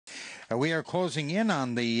We are closing in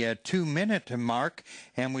on the 2-minute mark,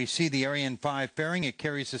 and we see the Ariane 5 fairing. It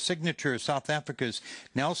carries the signature of South Africa's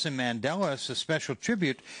Nelson Mandela, a special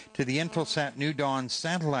tribute to the Intelsat New Dawn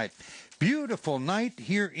satellite. Beautiful night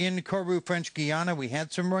here in Kourou, French Guiana. We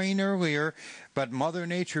had some rain earlier, but Mother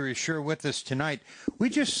Nature is sure with us tonight. We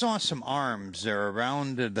just saw some arms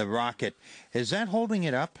around the rocket. Is that holding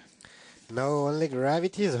it up? No, only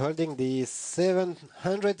gravity is holding the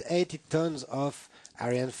 780 tons of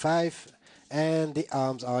Ariane 5, and the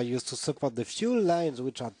arms are used to support the fuel lines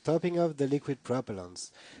which are topping off the liquid propellants.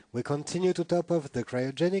 We continue to top off the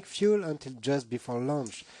cryogenic fuel until just before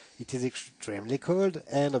launch. It is extremely cold,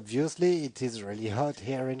 and obviously it is really hot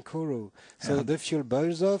here in Kourou. So the fuel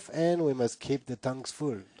boils off and we must keep the tanks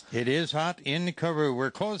full. It is hot in Kourou. We're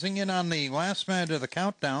closing in on the last minute of the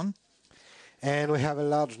countdown. And we have a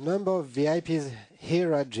large number of VIPs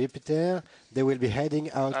here at Jupiter. They will be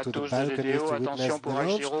heading out to the balconies to witness the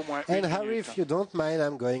launch. And Harry, if you don't mind,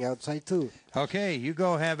 I'm going outside too. Okay, you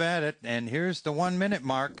go have at it. And here's the 1-minute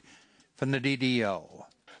mark from the DDO.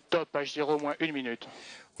 Top, H0 moins 1 minute.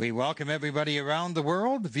 We welcome everybody around the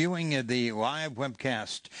world viewing the live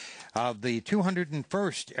webcast of the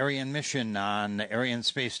 201st Ariane mission on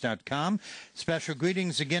arianespace.com. Special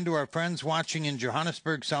greetings again to our friends watching in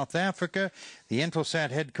Johannesburg, South Africa, the Intelsat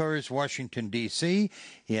headquarters, Washington, D.C.,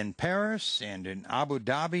 in Paris, and in Abu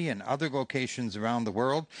Dhabi, and other locations around the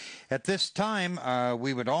world. At this time,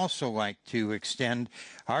 we would also like to extend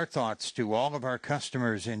our thoughts to all of our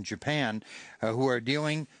customers in Japan who are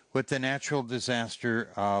dealing with the natural disaster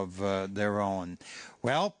of their own.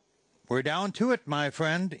 Well, we're down to it, my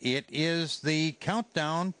friend. It is the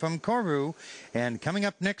countdown from Kourou, and coming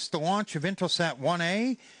up next, the launch of Intelsat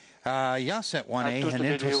 1A, Yahsat 1A, and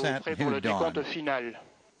Intelsat New Dawn.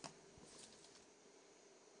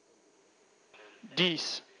 10,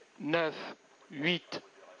 9, 8,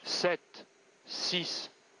 7, 6,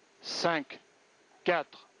 5, 4,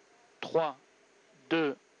 3,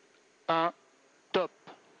 2, 1, top.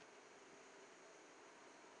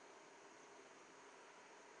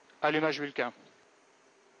 Allumage Vulcain.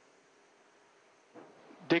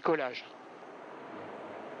 Décollage.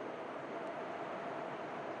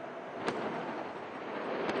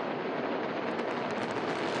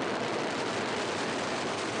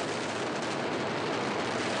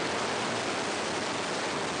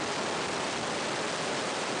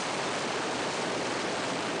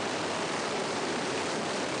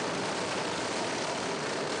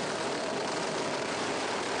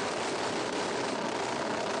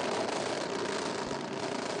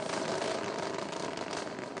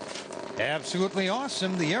 Absolutely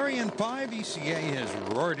awesome. The Ariane 5 ECA has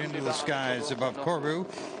roared into the skies above Kourou.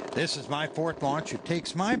 This is my 4th launch. It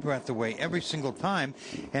takes my breath away every single time.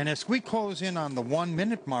 And as we close in on the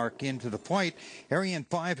 1-minute mark into the flight, Ariane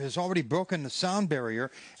 5 has already broken the sound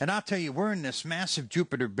barrier. And I'll tell you, we're in this massive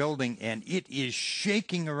Jupiter building, and it is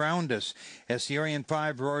shaking around us as the Ariane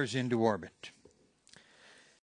 5 roars into orbit.